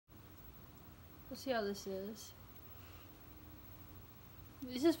Let's see how this is.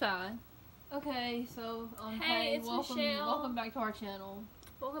 This is fine. Okay, so hey, it's welcome, Michelle. welcome back to our channel.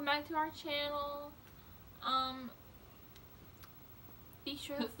 Welcome back to our channel. Be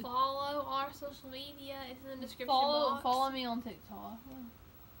sure to follow our social media. It's in the description box. Follow me on TikTok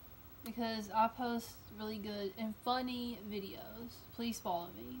because I post really good and funny videos. Please follow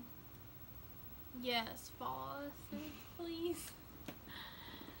me. Yes, follow us, please.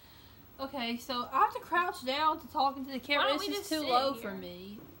 Okay, so I have to crouch down to talk into the camera. This is too low for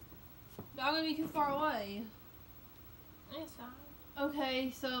me. I'm gonna be too far away. It's fine.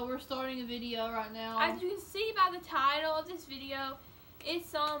 Okay, so we're starting a video right now. As you can see by the title of this video,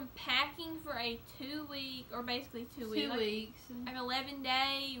 it's packing for a 2-week, or basically 2 weeks. 2 weeks. Like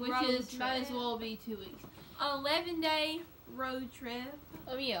 11-day road trip. Might as well be 2 weeks. An 11-day road trip.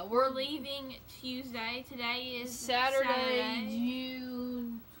 Oh yeah, we're leaving Tuesday. Today is Saturday.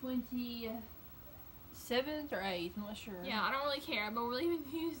 June 27th or 8th, I'm not sure. Yeah, I don't really care, but we're leaving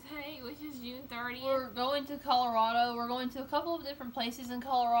Tuesday, which is June 30th. We're going to Colorado. We're going to a couple of different places in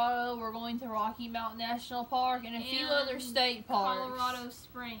Colorado. We're going to Rocky Mountain National Park and a few other state parks. Colorado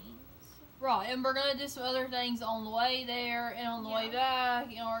Springs. Right, and we're going to do some other things on the way there and on the way back,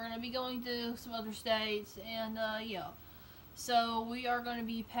 and we're going to be going to some other states, and yeah. So we are going to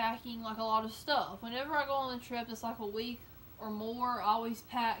be packing like a lot of stuff. Whenever I go on a trip that's like a week or more, I always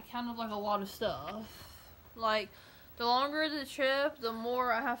pack kind of like a lot of stuff. Like, the longer the trip, the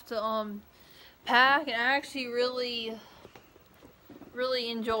more I have to pack, and I actually really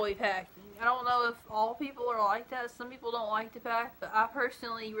enjoy packing. I don't know if all people are like that. Some people don't like to pack, but I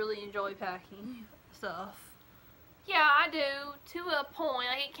personally really enjoy packing stuff. Yeah, I do, to a point.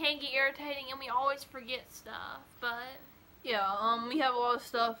 Like, it can get irritating, and we always forget stuff, but yeah, we have a lot of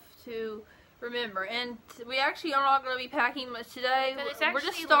stuff to remember, and we actually are not going to be packing much today. We're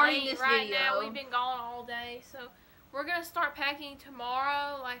just starting this right video. Now. We've been gone all day, so we're going to start packing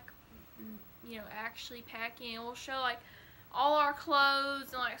tomorrow, like, you know, actually packing. We'll show, like, all our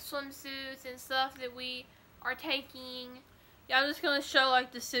clothes and, like, swimsuits and stuff that we are taking. Yeah, I'm just going to show,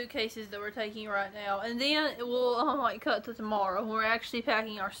 like, the suitcases that we're taking right now, and then we'll, like, cut to tomorrow when we're actually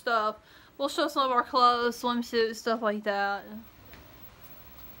packing our stuff. We'll show some of our clothes, swimsuits, stuff like that.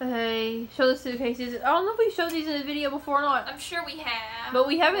 Hey, show the suitcases. I don't know if we showed these in a video before or not. I'm sure we have. But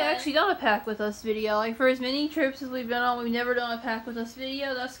we haven't actually done a pack with us video. Like, for as many trips as we've been on, we've never done a pack with us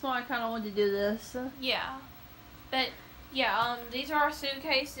video. That's why I kind of wanted to do this. Yeah. But, yeah, these are our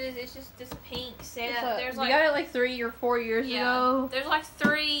suitcases. It's just this pink set. There's we got it like 3 or 4 years ago. There's like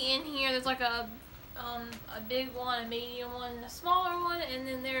 3 in here. There's like a big one, a medium one, and a smaller one. And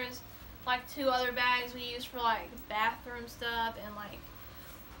then there's like 2 other bags we use for like bathroom stuff and like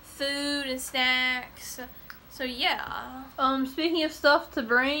food and snacks. So yeah. Speaking of stuff to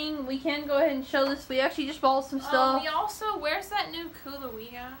bring, we can go ahead and show this. We actually just bought some stuff. We also, where's that new cooler we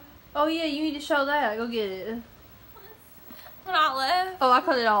got? Oh yeah, you need to show that. Go get it. When I left. Oh, I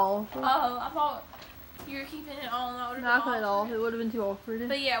cut it off. Oh, I thought you were keeping it on. No, I cut it off. It would have been too awkward.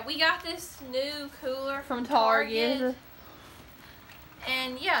 But yeah, we got this new cooler from Target.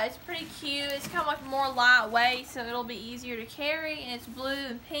 And yeah, it's pretty cute. It's kind of like more lightweight, so it'll be easier to carry. And it's blue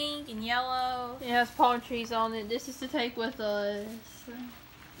and pink and yellow. It has palm trees on it. This is to take with us.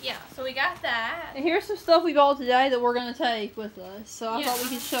 Yeah, so we got that. And here's some stuff we bought today that we're going to take with us. So I thought we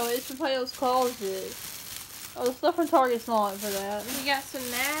could show it. It's to play those closet. Oh, the stuff from Target's not for that. We got some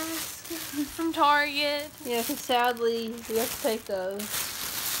masks from Target. Yeah, because sadly, we have to take those.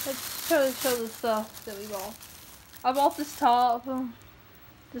 Let's show the stuff that we bought. I bought this top.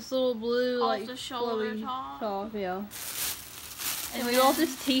 This little blue, like, the shoulder top. Yeah. And we bought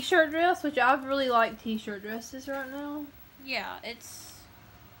this t-shirt dress, which I really like t-shirt dresses right now. Yeah, it's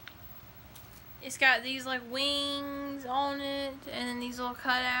got these, like, wings on it, and then these little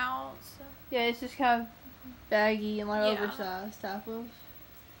cutouts. Yeah, it's just kind of baggy and, like, oversized type of.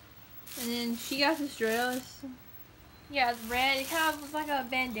 And then she got this dress. Yeah, it's red. It kind of looks like a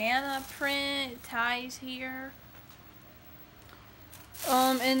bandana print. It ties here.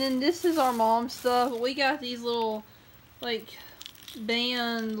 And then this is our mom stuff. We got these little, like,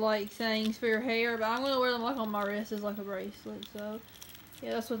 band, like, things for your hair, but I'm going to wear them, like, on my wrist as, like, a bracelet, so,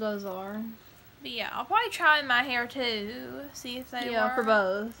 yeah, that's what those are. But, yeah, I'll probably try my hair, too, see if they work. Yeah, for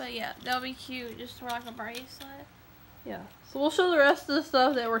both. But, yeah, they'll be cute just to wear, like, a bracelet. Yeah, so we'll show the rest of the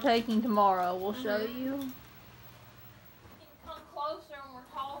stuff that we're taking tomorrow. We'll show you. You can come closer when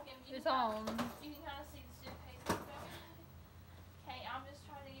we're talking. It's on. You can kind of see the suitcases. Okay, I'm just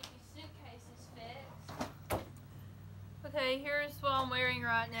trying to get these suitcases fixed. Okay, here's what I'm wearing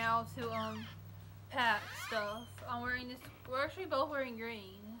right now to pack stuff. I'm wearing this. We're actually both wearing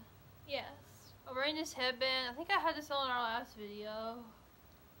green. Yes. wearing this headband. I think I had this on in our last video.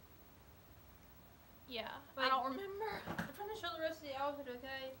 Yeah, Wait, I don't remember. I'm trying to show the rest of the outfit,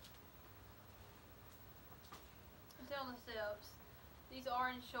 okay? I'm down the steps. These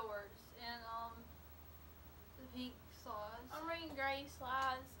orange shorts and the pink slides. I'm wearing gray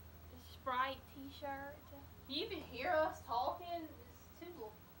slides, a Sprite t-shirt. Can you even hear us talking? It's too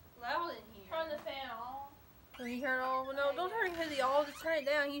loud in here. Turn the fan on. Can you turn it on? Well, no, don't turn it to the off. Just turn it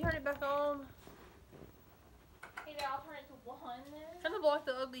down. Can you turn it back on? Hey, I'll turn it to 1 then. Trying to block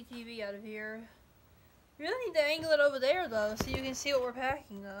the ugly TV out of here. You really need to angle it over there, though, so you can see what we're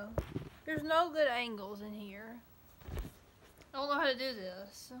packing, though. There's no good angles in here. I don't know how to do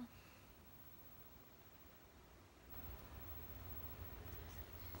this.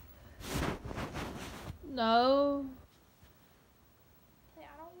 No. Hey,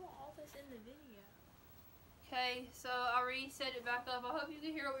 I don't want all this in the video. Okay, so I reset it back up. I hope you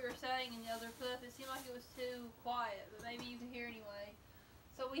could hear what we were saying in the other clip. It seemed like it was too quiet, but maybe you could hear anyway.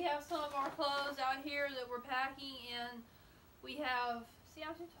 So we have some of our clothes out here that we're packing, and we have, see,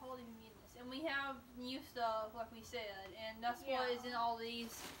 I'm too tall to even be in this, and we have new stuff, like we said, and that's what is in all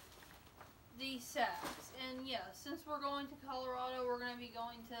these sacks. And yeah, since we're going to Colorado, we're going to be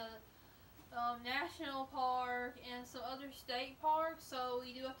going to National Park and some other state parks, so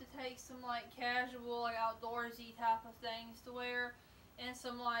we do have to take some like casual, like outdoorsy type of things to wear, and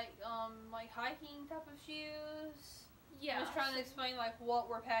some like hiking type of shoes. Yeah. I'm just trying to explain like what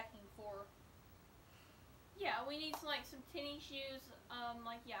we're packing for. Yeah, we need some tennis shoes,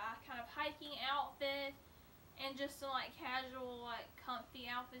 kind of hiking outfit, and just some like casual, like comfy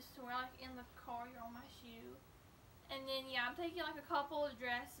outfits to wear like in the car. You're on my shoe. And then, yeah, I'm taking like a couple of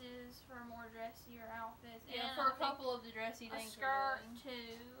dresses for more dressier outfits. Yeah, and for a couple of the dressy a things. skirt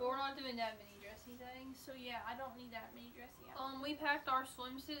too. But we're not doing that many dressy things. So yeah, I don't need that many dressy outfits. We packed our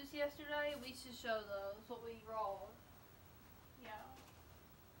swimsuits yesterday. We should show those, what we brought. Yeah.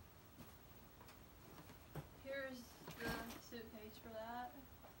 Here's the suitcase for that.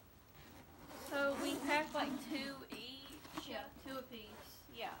 So we packed like 2 each. Yeah, 2 apiece.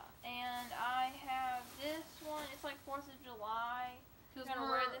 Yeah, and I have this one. It's like 4th of July. I'm gonna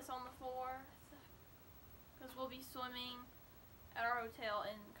wear this on the 4th because we'll be swimming at our hotel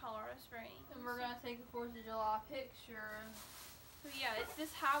in Colorado Springs. And we're gonna take a 4th of July picture. So yeah, it's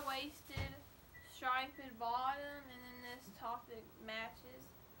this high-waisted striped bottom, and then this top that matches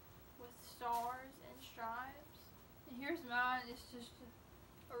with stars and stripes. And here's mine. It's just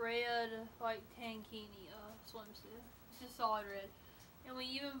a red, like tankini swimsuit. It's just solid red. And we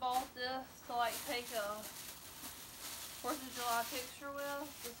even bought this to like take a 4th of July picture with,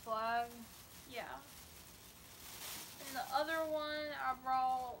 this flag. Yeah. And the other one I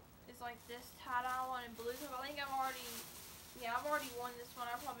brought is like this tie-dye one in blue. I think I've already worn this one.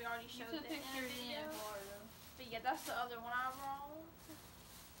 I probably already showed it in the video. Florida. But yeah, that's the other one I brought.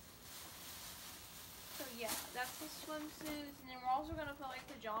 So yeah, that's the swimsuits. And then we're also going to put like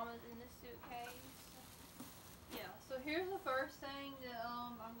pajamas in this suitcase. Yeah, so here's the first thing that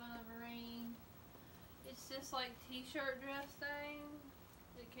I'm gonna bring. It's this like t-shirt dress thing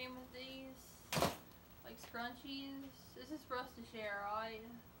that came with these like scrunchies. This is for us to share, right?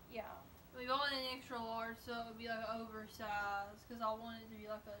 Yeah. We bought an extra large, so it would be like oversized, because I wanted it to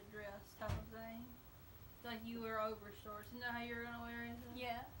be like a dress type of thing. Like you wear over shorts. Isn't that how you're gonna wear it?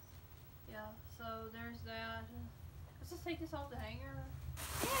 Yes. Yeah, so there's that. Let's just take this off the hanger.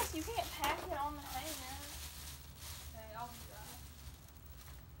 Yes, you can't pack it on the hanger. Okay, I'll do that.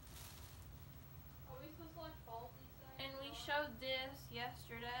 Are we supposed to like fold these things? And we showed this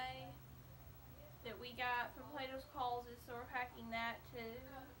yesterday that we got from Plato's Closet, so we're packing that too.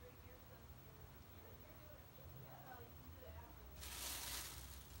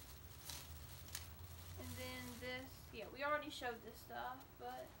 And then this, yeah, we already showed this stuff,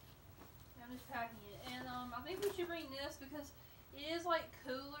 but I'm just packing it. And I think we should bring this because it is like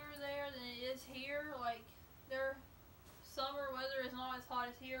cooler there than it is here. Like their summer weather is not as hot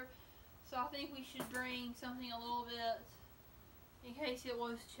as here. So I think we should bring something a little bit in case it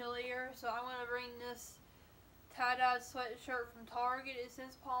was chillier. So I'm going to bring this tie-dyed sweatshirt from Target. It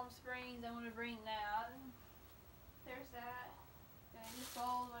says Palm Springs. I'm going to bring that. there's that. Okay, just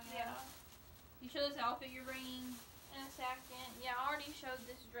follow like Yeah. that. You show this outfit you're bringing. In a second. Yeah, I already showed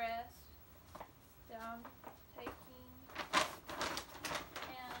this dress that I'm taking.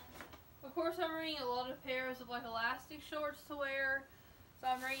 And Of course, I'm bringing a lot of pairs of like elastic shorts to wear. So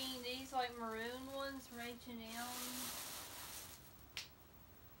I'm bringing these like maroon ones from H&M.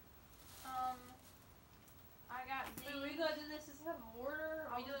 I got these. Wait, we gonna do this as an order?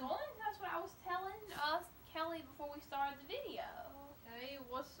 Are we doing? That's what I was telling Kelly before we started the video. Okay,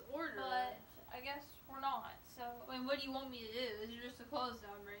 what's the order? But I guess do you want me to do? Is it just the clothes that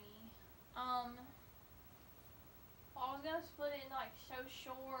I'm bringing? Well, I was gonna split it in like show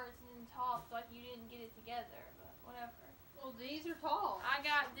shorts and tops, like you didn't get it together, but whatever. Well, these are tops. I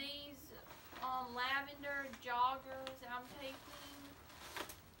got these lavender joggers that I'm taking,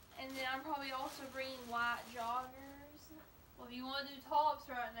 and then I'm probably also bringing white joggers. Well, if you want to do tops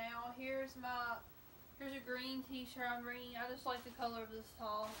right now, here's a green t-shirt I'm bringing. I just like the color of this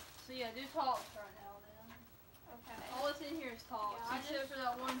top. So yeah, do tops right now then. Okay. All that's in here is tops, Yeah, except for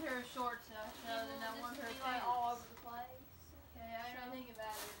that one pair of shorts that I showed and that one pair of like pants. all over the place. Okay, I didn't think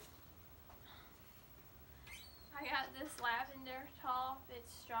about it. I got this lavender top.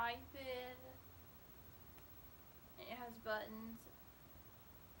 It's striped. It has buttons.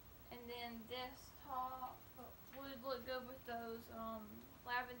 And then this top would look good with those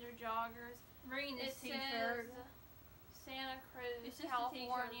lavender joggers. I'm bringing this It t-shirt. says Santa Cruz, It's just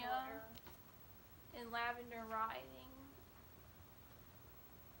California, a in lavender writing.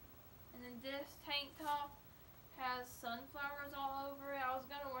 And then this tank top has sunflowers all over it. I was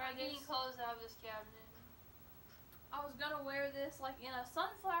gonna wear I'm getting this. clothes out of this cabinet. I was gonna wear this like in a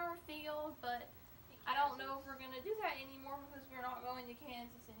sunflower field, but I don't know if we're gonna do that anymore because we're not going to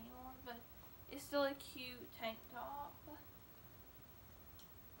Kansas anymore. But it's still a cute tank top. Is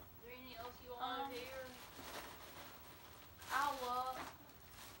there anything else you want here? I love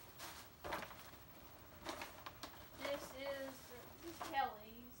this is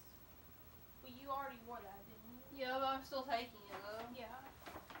Kelly's. Well, you already wore that, didn't you? Yeah, but I'm still taking it though. Yeah.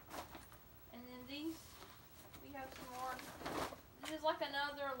 And then these, we have some more. This is like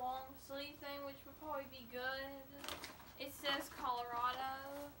another long sleeve thing, which would probably be good. It says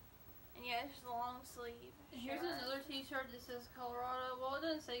Colorado, and yeah, it's just a long sleeve. Here's shirt. another t-shirt that says Colorado. Well, it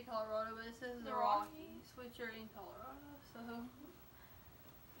doesn't say Colorado, but it says the The Rockies, which are in Colorado. So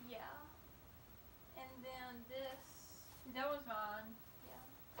Yeah. And then this, that was mine.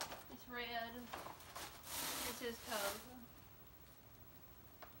 yeah. It's red. It says Cove.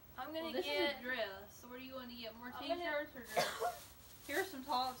 I'm gonna Well, this get. is a dress. So what are you going to get? More I'm gonna- t-shirts or dress? Here's some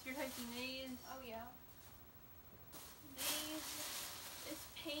tops. You're taking these. Oh yeah. These, it's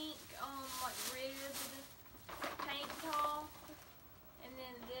pink, like rib tank top, and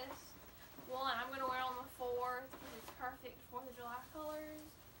then this one I'm gonna wear on the 4th because it's perfect 4th of July colors.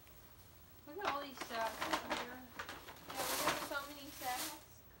 Look at all these sacks over here. Yeah, we have so many sets.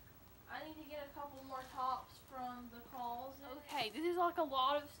 I need to get a couple more tops from the closet. Okay, this is like a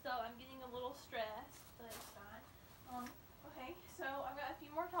lot of stuff. I'm getting a little stressed, but it's fine. Okay, so I've got a few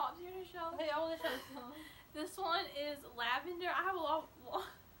more tops here to show. Hey, I want to show some. This one is lavender. I have a lot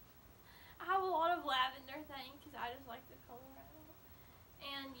of lavender things because I just like the color right now.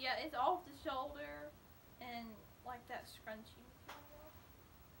 And yeah, it's off the shoulder and like that scrunchy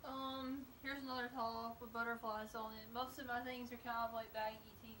material. Here's another top with butterflies on it. Most of my things are kind of like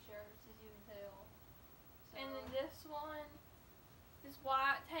baggy t-shirts, as you can tell. So, And then this one, this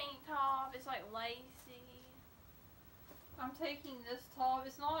white tank top, it's like lacy. I'm taking this top.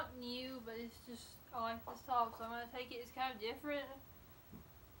 It's not new, but it's just, I like this top, so I'm going to take it. It's kind of different.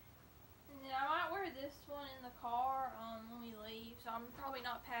 And then I might wear this one in the car when we leave, so I'm probably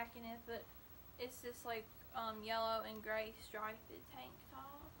not packing it, but it's this like yellow and gray striped tank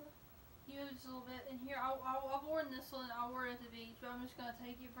top. You move just a little bit. And here, I've worn this one. I wore it at the beach, but I'm just going to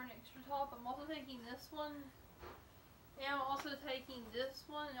take it for an extra top. I'm also taking this one. And I'm also taking this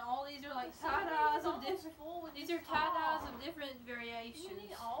one. And all these are like tie-dyes of different. These are tie-dyes of different variations. You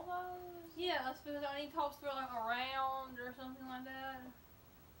need all those? Yes, because I need tops that are like around or something like that.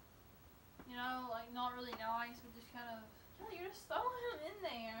 You know, like not really nice, but just kind of. Yeah, you're just throwing them in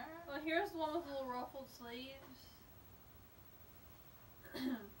there. Well, here's the one with little ruffled sleeves.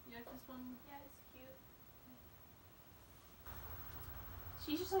 You like this one? Yeah, it's cute.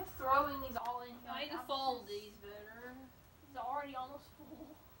 She's just like throwing these all in here. I need to fold these better. It's already almost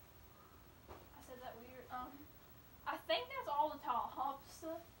full. I said that weird. I think that's all the tops.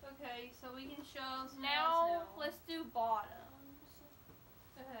 Okay, so we can show some Now else now. let's do bottoms.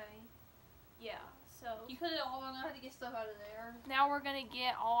 Okay. Yeah, so You could have all. I had to get stuff out of there. now we're gonna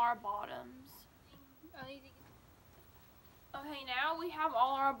get all our bottoms. I need to get. Okay, now we have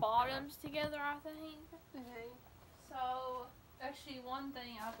all our bottoms together, I think. Okay. So, Actually, one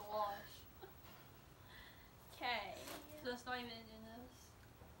thing I have to wash. okay. So that's not even in this.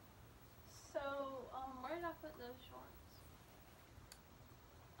 So, where did I put those shorts?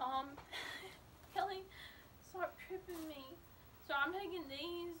 Kelly, stop tripping me. So I'm taking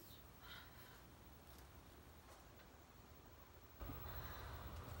these.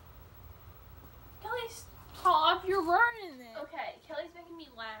 Kelly, stop! You're ruining it. Okay, Kelly's making me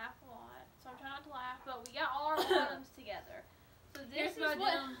laugh a lot, so I'm trying not to laugh. But we got all our bottoms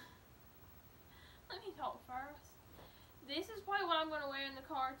I'm going to wear in the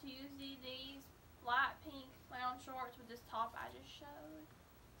car Tuesday. These light pink lounge shorts with this top I just showed.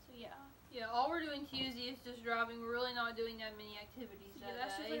 So yeah. Yeah, all we're doing Tuesday is just driving. We're really not doing that many activities Yeah,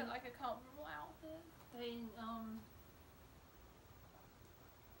 that that's day. just like a comfortable outfit. And, I'm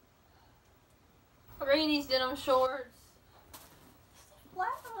bringing these denim shorts.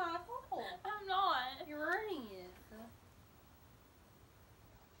 Flat on my hole. I'm not. You're ruining it.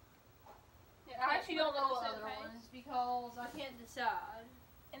 Yeah, I actually don't know what other ones because I can't decide.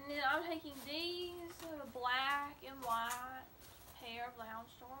 And then I'm taking these, the black and white pair of lounge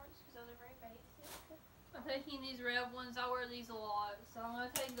shorts because those are very basic. I'm taking these red ones. I wear these a lot, so I'm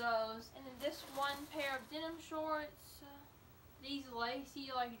gonna take those. And then this one pair of denim shorts. These lacy,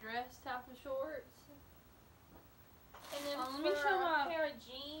 like dress type of shorts. And then let me for show a my pair of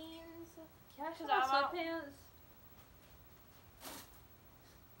jeans. Can I show Cause my sweatpants?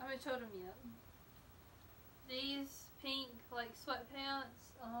 I haven't showed them yet. These pink like sweatpants.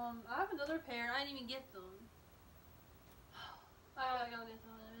 I have another pair. I didn't even get them. I gotta get them in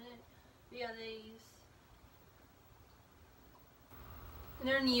a minute. But yeah, these. And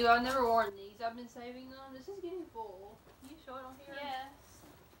they're new. I've never worn these. I've been saving them. This is getting full. Can you show it on here? Yes.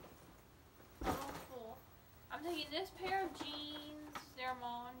 Oh, full. I'm taking this pair of jeans. They're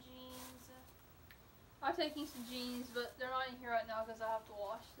mom jeans. I'm taking some jeans, but they're not in here right now because I have to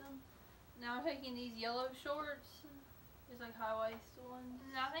wash them. Now I'm taking these yellow shorts. These like high-waist ones.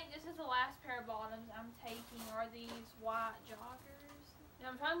 And I think this is the last pair of bottoms I'm taking are these white joggers.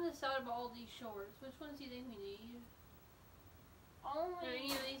 Yeah, I'm trying to decide about all these shorts. Which ones do you think we need? Are there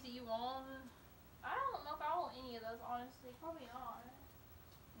any of these that you want? I don't know if I want any of those, honestly. Probably not.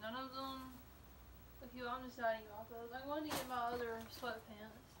 None of them? Okay, well, I'm deciding about those. I'm going to get my other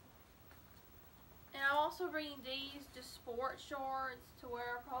sweatpants. And I'm also bringing these just sport shorts to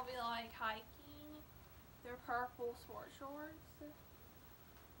wear probably like hiking. They're purple sport shorts. You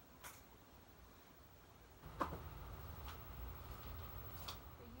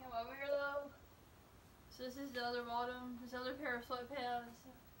come over here though. So this is the other bottom. This other pair of sweatpants.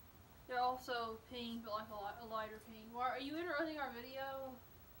 They're also pink, but like a lighter pink. Why are you interrupting our video?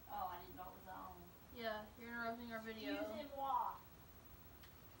 Oh, I didn't know it was on. Yeah, you're interrupting our video. Using what?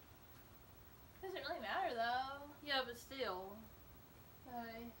 Doesn't really matter though. Yeah, but still.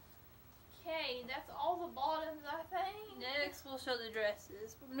 Okay. Okay, that's all the bottoms I think. Next, we'll show the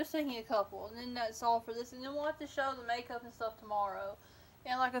dresses. I'm just taking a couple, and then that's all for this. And then we'll have to show the makeup and stuff tomorrow.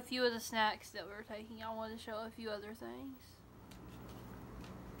 And like a few of the snacks that we were taking. I wanted to show a few other things.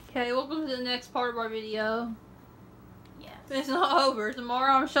 Okay, welcome to the next part of our video. Yes. It's not over.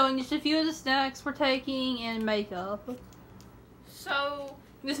 Tomorrow I'm showing just a few of the snacks we're taking and makeup. So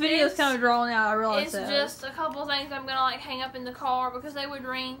This video is kind of drawn out, I realize it's that. just a couple things I'm gonna like hang up in the car because they would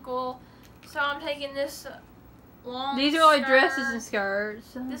wrinkle. So I'm taking this long These are like skirt, dresses and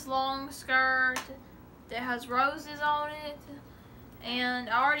skirts. this long skirt that has roses on it. And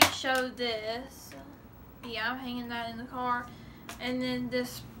I already showed this. Yeah, I'm hanging that in the car. And then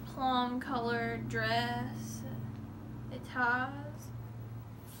this plum colored dress. It ties.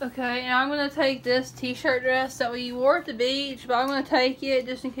 Okay, and I'm going to take this t-shirt dress that we wore at the beach, but I'm going to take it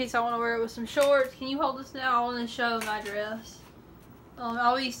just in case I want to wear it with some shorts. Can you hold this now? I want to show my dress.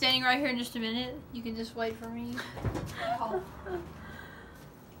 I'll be standing right here in just a minute. You can just wait for me.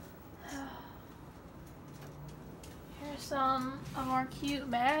 Here's some of our cute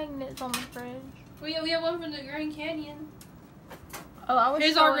magnets on the fridge. We have one from the Grand Canyon. Oh, I was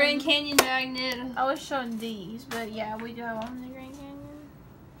Here's showing, our Grand Canyon magnet. I was showing these, but yeah, we do have one in the Grand Canyon.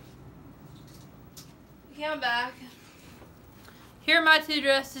 Okay, I'm back. Here are my two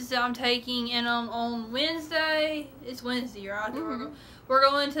dresses that I'm taking, and on Wednesday, it's Wednesday, right? Mm-hmm. We're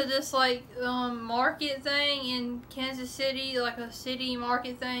going to this like market thing in Kansas City, like a city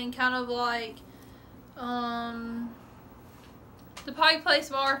market thing, kind of like the Pike Place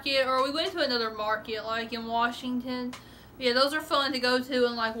Market, or we went to another market like in Washington. Yeah, those are fun to go to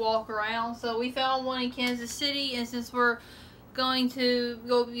and like walk around. So we found one in Kansas City, and since we're going through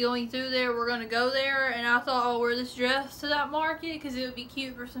there, we're going to go there. And I thought I'll wear this dress to that market because it would be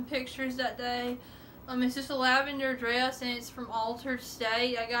cute for some pictures that day. It's just a lavender dress, and it's from Altered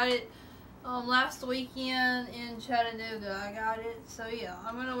State. I got it last weekend in Chattanooga. I got it, so yeah,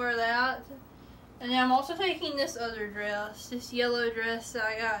 I'm going to wear that. And then I'm also taking this other dress, this yellow dress that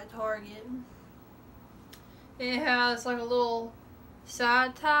I got at Target. It has like a little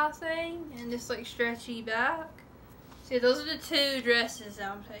side tie thing and this like stretchy back. So those are the two dresses that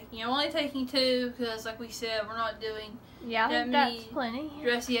I'm taking. I'm only taking two because, like we said, we're not doing Yeah, I that think many that's plenty.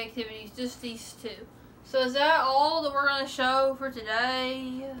 dressy activities, just these two. So is that all that we're going to show for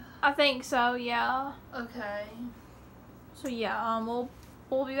today? I think so, yeah. Okay. So yeah,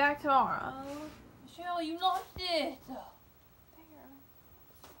 we'll be back tomorrow. Michelle, you lost it.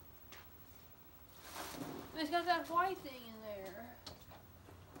 It's got that white thing in there.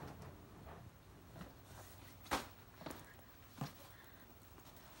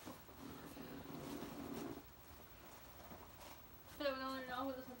 So I'll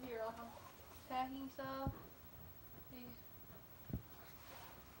put this up here, like I'm packing stuff.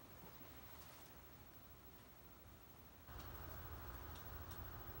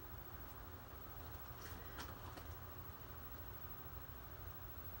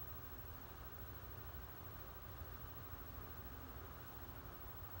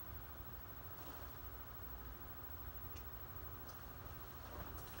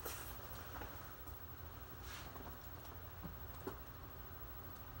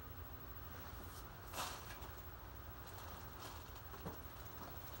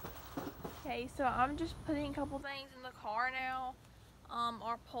 Okay, so I'm just putting a couple things in the car now.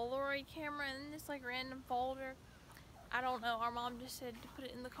 Our Polaroid camera and this like random folder. I don't know, our mom just said to put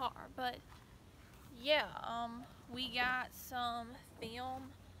it in the car, but yeah, we got some film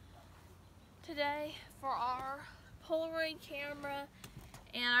today for our Polaroid camera,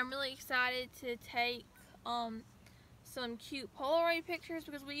 and I'm really excited to take some cute Polaroid pictures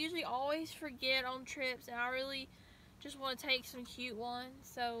because we usually always forget on trips, and I really just want to take some cute ones.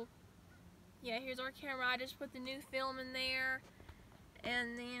 So yeah, here's our camera. I just put the new film in there,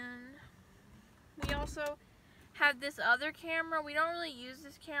 and then we also have this other camera. We don't really use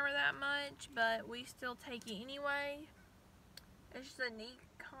this camera that much, but we still take it anyway. It's just a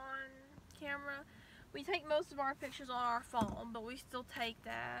Nikon camera. We take most of our pictures on our phone, but we still take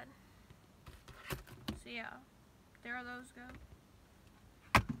that. So yeah, there those go.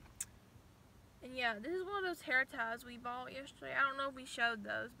 And yeah, this is one of those hair ties we bought yesterday. I don't know if we showed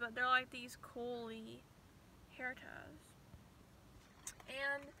those, but they're like these coolie hair ties.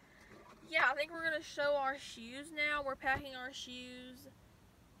 And yeah, I think we're going to show our shoes now. We're packing our shoes.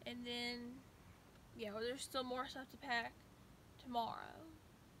 And then, yeah, well, there's still more stuff to pack tomorrow.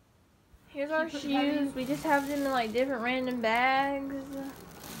 Here's our shoes. We just have them in like different random bags.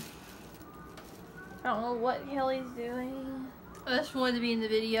 I don't know what Kelly's doing. I just wanted to be in the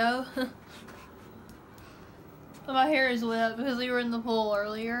video. But my hair is wet because we were in the pool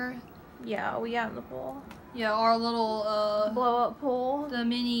earlier. Yeah, we got in the pool. Yeah, our little blow-up pool. The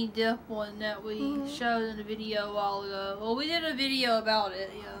mini dip one that we showed in a video a while ago. Well, we did a video about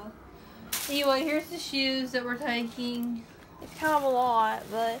it, yeah. Anyway, here's the shoes that we're taking. It's kind of a lot,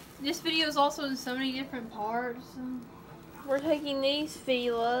 but this video is also in so many different parts. We're taking these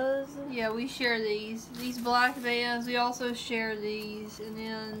Fila's. Yeah, we share these. These black Vans, we also share these, and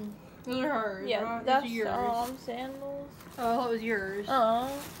then those are hers. Yeah, right? that's yours. Sandals. Oh, I thought it was yours. Oh.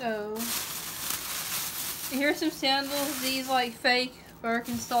 Here's some sandals. These like fake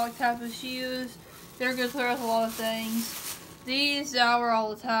Birkenstock type of shoes. They're good for a lot of things. These I wear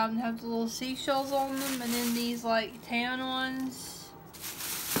all the time. They have the little seashells on them, and then these like tan ones.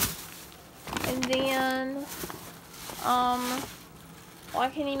 And then well, I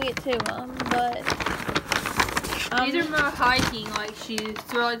can't even get to them, but these are my hiking like shoes.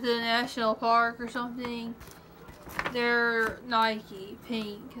 They're like to the national park or something. They're Nike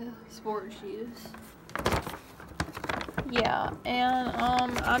pink sport shoes. Yeah, and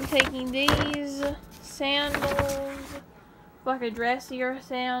I'm taking these sandals, like a dressier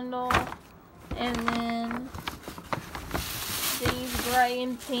sandal, and then these gray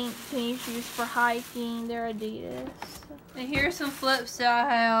and pink tennis shoes for hiking. They're Adidas. And here's some flips that I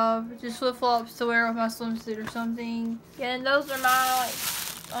have, just flip-flops to wear with my swimsuit or something. Yeah, and those are my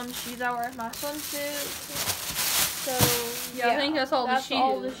shoes I wear with my swimsuit. So yeah, I think that's all the shoes.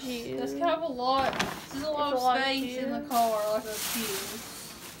 All the shoes. That's kind of a lot. There's a lot of space in the car, like those shoes.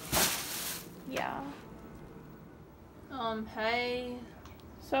 Yeah. Hey.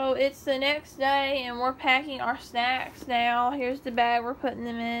 So it's the next day, and we're packing our snacks now. Here's the bag we're putting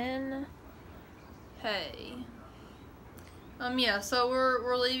them in. Hey. Yeah, so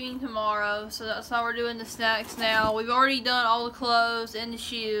we're leaving tomorrow, so that's how we're doing the snacks now. We've already done all the clothes and the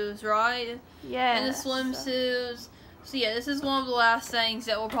shoes, right? Yeah. And the swimsuits. So yeah, this is one of the last things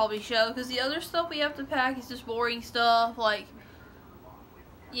that we'll probably show, because the other stuff we have to pack is just boring stuff, like,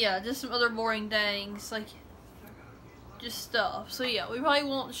 yeah, just some other boring things, like, just stuff. So yeah, we probably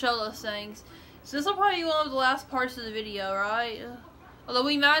won't show those things. So this will probably be one of the last parts of the video, right? Although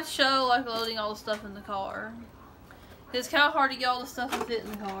we might show, like, loading all the stuff in the car. It's kind of hard to get all the stuff to fit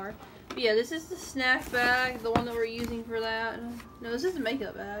in the car. But yeah, this is the snack bag, the one that we're using for that. No, this is the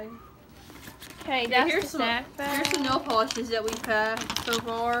makeup bag. Okay, that's the snack bag. Here's some nail polishes that we've packed so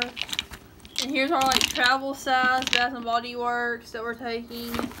far. And here's our like travel size Bath and Body Works that we're taking,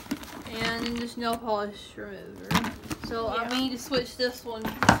 and then just nail polish remover. So Yeah. we need to switch this one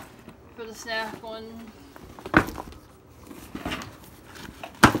for the snack one.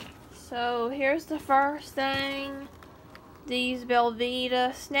 So here's the first thing. These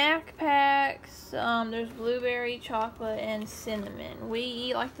Belvita snack packs. There's blueberry, chocolate, and cinnamon. We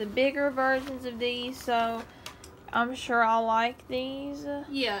eat like the bigger versions of these, so I'm sure I'll like these.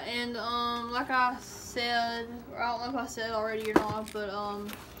 Yeah, and like I said, or I don't know if I said already or not, but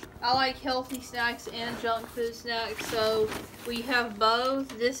I like healthy snacks and junk food snacks, so we have both.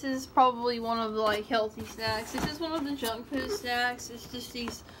 This is probably one of the like healthy snacks. This is one of the junk food snacks. It's just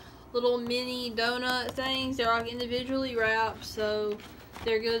these little mini donut things. They're like individually wrapped, so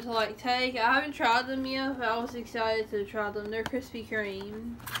they're good to like take. I haven't tried them yet, but I was excited to try them. They're Krispy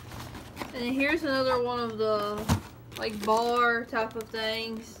Kreme. And then here's another one of the like bar type of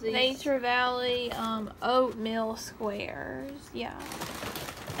things. These Nature Valley oatmeal squares. Yeah.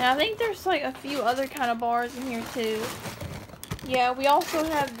 And I think there's like a few other kind of bars in here too. Yeah, we also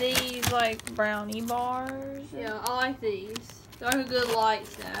have these like brownie bars. Yeah, I like these. They're like a good light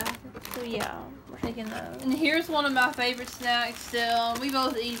snack. So yeah, we're taking those. And here's one of my favorite snacks. We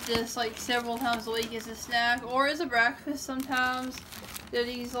both eat this like several times a week as a snack or as a breakfast sometimes. They're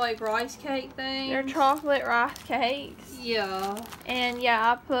these like rice cake things. They're chocolate rice cakes. Yeah. And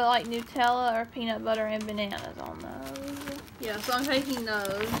yeah, I put like Nutella or peanut butter and bananas on those. Yeah, so I'm taking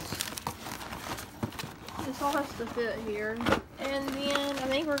those. This all has to fit here. And then I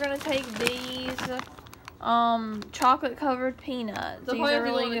think we're gonna take these chocolate covered peanuts. They'll These probably are have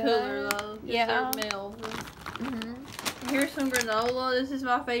to go really in the good. cooler though. 'Cause Yeah. they're male. Mhm. Here's some granola. This is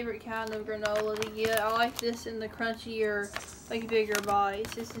my favorite kind of granola to get. I like this in the crunchier, like bigger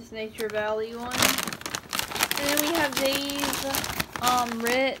bites. This is Nature Valley one. And then we have these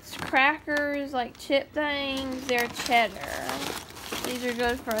Ritz crackers, like chip things. They're cheddar. These are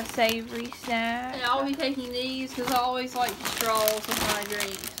good for a savory snack. And I'll be taking these because I always like straws with my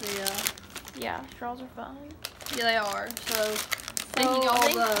drinks. So yeah. Yeah, straws are fun. Yeah, they are. So taking I all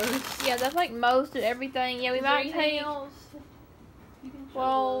think- those. Yeah, that's like most of everything. Yeah, we Is there might anything take. else? You can show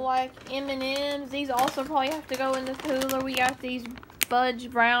Well, us. like M&Ms, these also probably have to go in the cooler. We got these Budge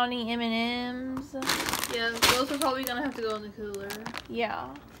Brownie M&Ms. Yeah, those are probably gonna have to go in the cooler. Yeah.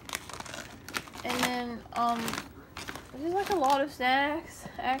 And then, there's like a lot of snacks,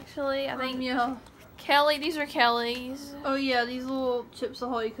 actually. I think Yeah. Kelly, these are Kelly's. Oh yeah, these little Chips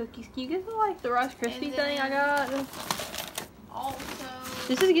Ahoy cookies. Can you get the like the Rice Krispie And thing I then- got? Also,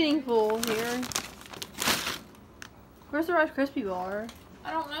 This is getting full here. Where's the Rice Krispie bar?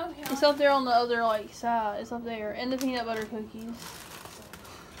 I don't know, Kelly. It's up there on the other like side. It's up there, and the peanut butter cookies.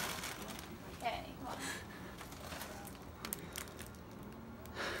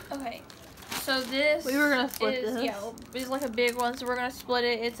 Okay. So this We were gonna split is, this. yeah, it's like a big one, so we're gonna split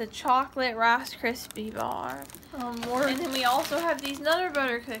it. It's a chocolate Rice Krispie bar. More. And then we also have these Nutter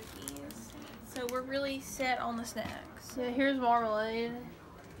Butter cookies. So we're really set on the snacks. Yeah, here's Marmalade.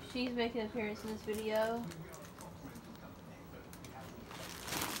 She's making an appearance in this video.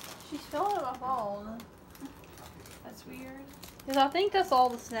 She's filming on my phone. That's weird. Cause I think that's all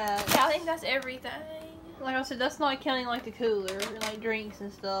the snacks. Yeah, I think that's everything. Like I said, that's not counting like the cooler and like drinks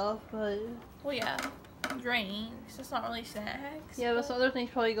and stuff. But Well, yeah, drinks. It's not really snacks. yeah, but some other things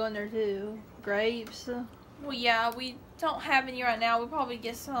probably go in there too. Grapes Well, yeah, we don't have any right now. We'll probably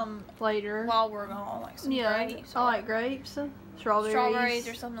get some later. while we're gone, like some Yeah, grapes. I like grapes. Strawberries. Strawberries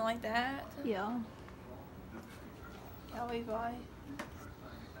or something like that. Yeah. Yeah, we buy.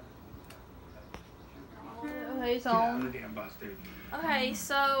 Okay, it's on. Okay,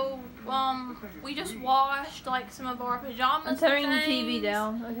 so we just washed like some of our pajamas. I'm turning the and TV things.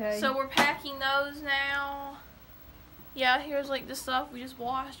 down. Okay. So we're packing those now. Yeah, here's like the stuff we just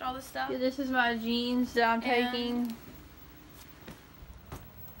washed, all the stuff. yeah, this is my jeans that I'm And- taking.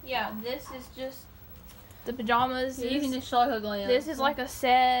 Yeah, this is just the pajamas. Yeah, you can just show like a glance. This is like a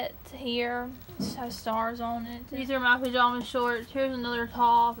set here. It has stars on it. These are my pajama shorts. Here's another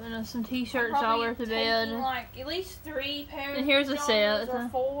top and some t-shirts I wear to bed. Taking, like at least 3 pairs. And here's of a pajamas, set. or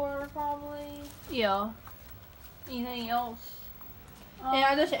 4 probably. Yeah. Anything else? And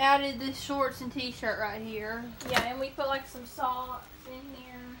I just added this shorts and t-shirt right here. Yeah, and we put like some socks in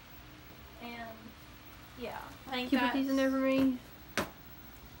here, and yeah, I think Can you that's put these in there for me?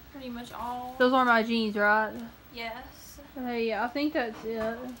 pretty much all. Those are my jeans, right? Yes. Okay, yeah, I think that's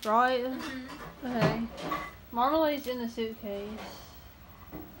it. Right? Mhm. Okay. Marmalade's in the suitcase.